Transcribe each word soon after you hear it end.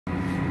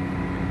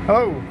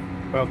Hello,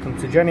 welcome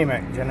to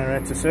Genimec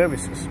Generator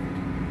Services.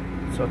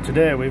 So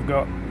today we've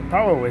got the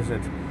Power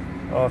Wizard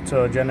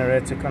Auto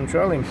Generator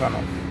Controlling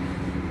Panel.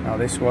 Now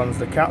this one's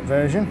the CAT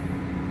version,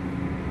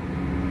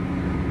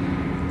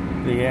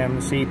 the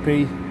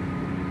CP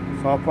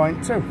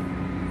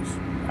 4.2.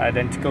 It's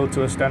identical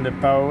to a standard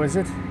Power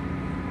Wizard.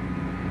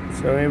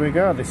 So here we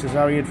go, this is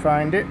how you'd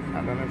find it. I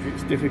don't know if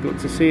it's difficult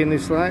to see in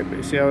this light, but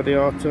you see how the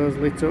auto's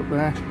lit up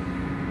there.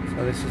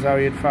 So this is how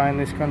you'd find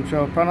this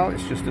control panel.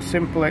 It's just a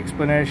simple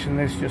explanation,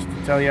 this just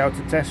to tell you how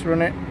to test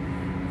run it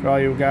for all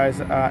you guys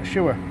that aren't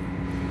sure.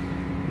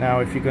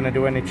 Now if you're going to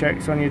do any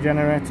checks on your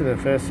generator, the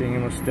first thing you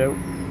must do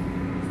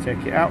is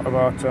take it out of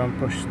auto and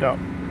push stop.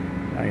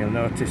 Now you'll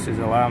notice there's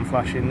an alarm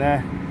flashing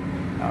there.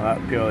 Now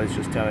that purely is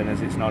just telling us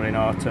it's not in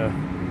auto.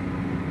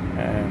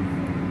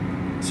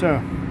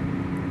 So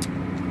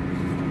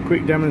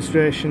quick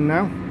demonstration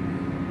now.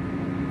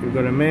 We've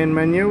got a main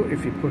menu.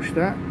 If you push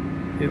that,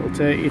 it'll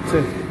take you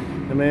to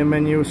the main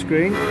menu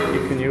screen.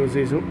 You can use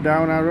these up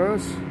down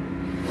arrows,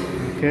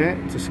 okay,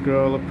 to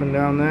scroll up and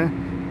down there.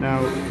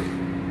 Now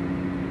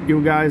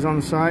you guys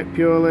on site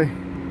purely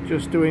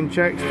just doing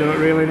checks, don't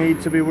really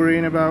need to be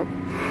worrying about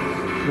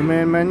the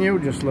main menu,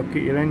 just look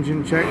at your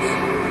engine checks.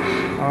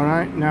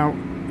 Alright, now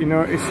you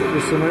notice that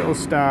there's some little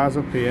stars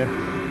up here,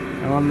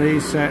 and on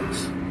these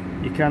sets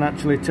you can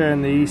actually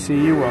turn the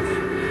ECU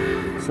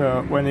off,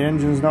 so when the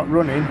engine's not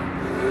running,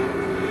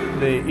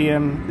 the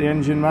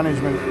engine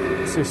management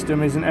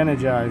system isn't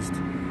energized,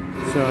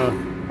 so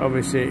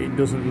obviously it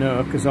doesn't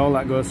know, because all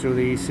that goes through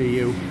the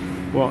ECU,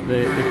 what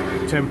the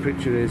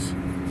temperature is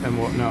and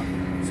whatnot.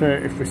 So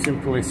if we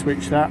simply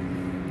switch that,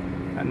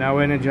 it now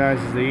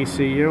energizes the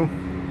ECU,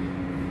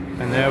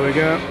 and there we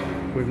go,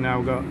 we've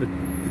now got the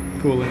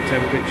coolant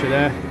temperature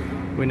there.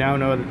 We now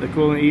know that the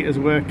coolant heater's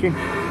working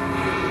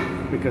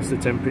because the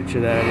temperature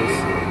there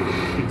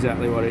is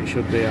exactly what it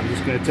should be. I'm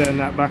just going to turn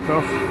that back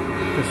off,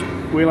 because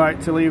we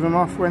like to leave them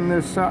off when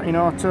they're sat in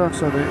auto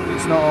so that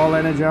it's not all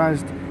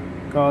energized,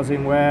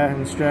 causing wear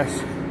and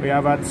stress. We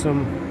have had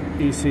some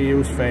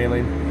ECUs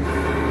failing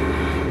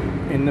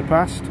in the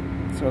past,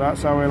 so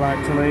that's how we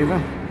like to leave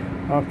them.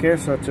 Okay,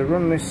 so to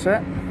run this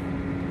set,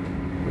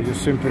 we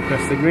just simply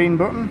press the green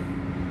button,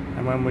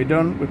 and when we're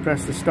done we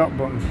press the stop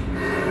button.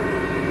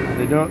 And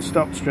they don't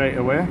stop straight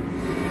away,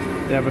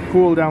 they have a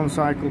cool down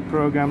cycle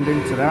programmed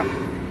into that.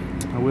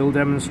 I will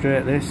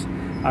demonstrate this.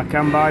 I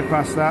can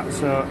bypass that,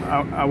 so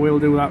I will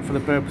do that for the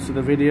purpose of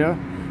the video,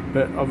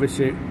 but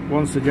obviously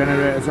once the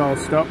generator's all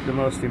stopped, the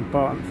most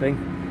important thing,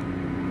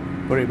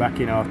 put it back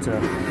in auto,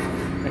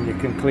 and you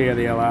can clear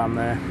the alarm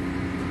there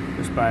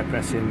just by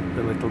pressing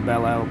the little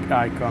bell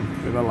icon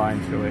with a line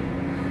through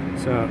it.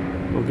 So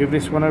we'll give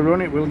this one a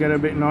run. It will get a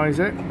bit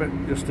noisy, but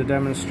just to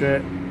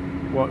demonstrate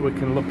what we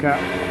can look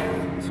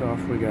at, so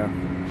off we go.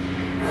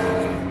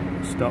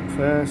 Stop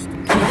first.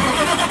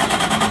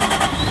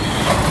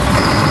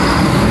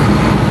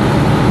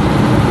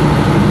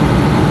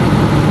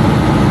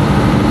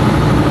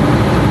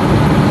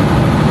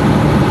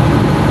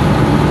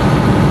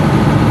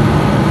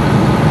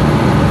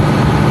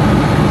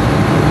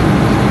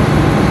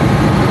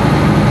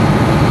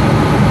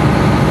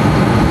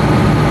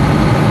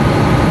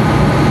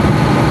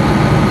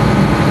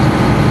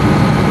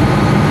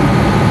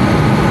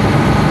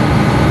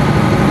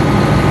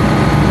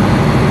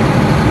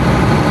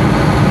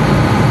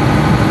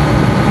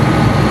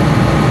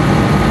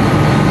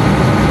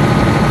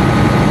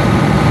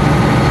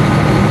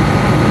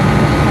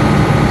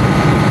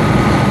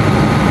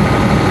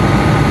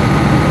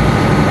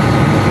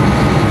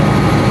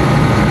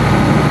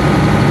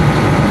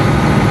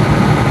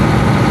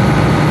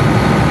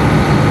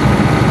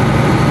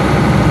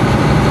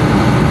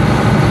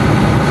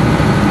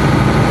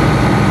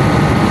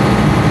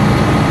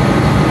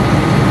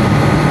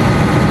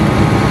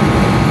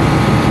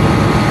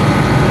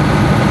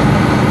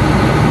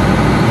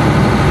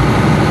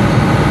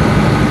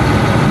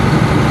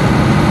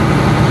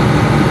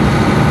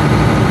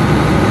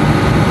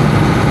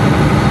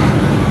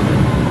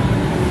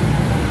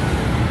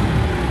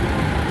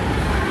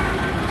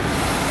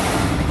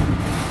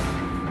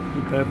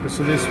 Purpose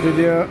of this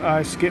video,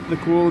 I skipped the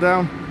cool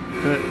down,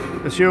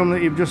 but assume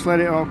that you've just let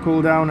it all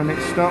cool down and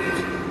it's stopped.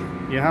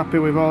 You're happy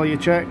with all your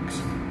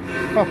checks,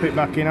 pop it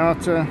back in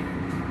auto,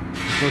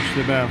 push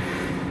the bell.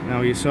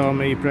 Now you saw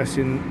me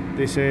pressing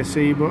this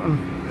AC button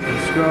and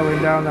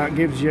scrolling down, that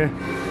gives you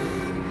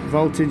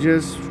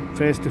voltages,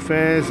 phase to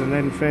phase and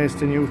then phase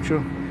to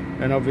neutral,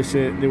 and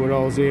obviously they were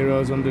all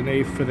zeros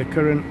underneath for the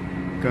current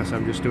because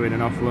I'm just doing an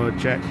offload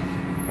check.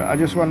 But I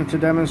just wanted to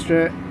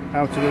demonstrate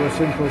how to do a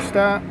simple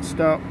start,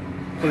 stop,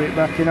 put it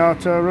back in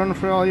auto run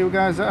for all you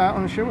guys that aren't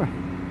unsure.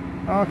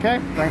 Okay,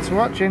 thanks for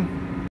watching.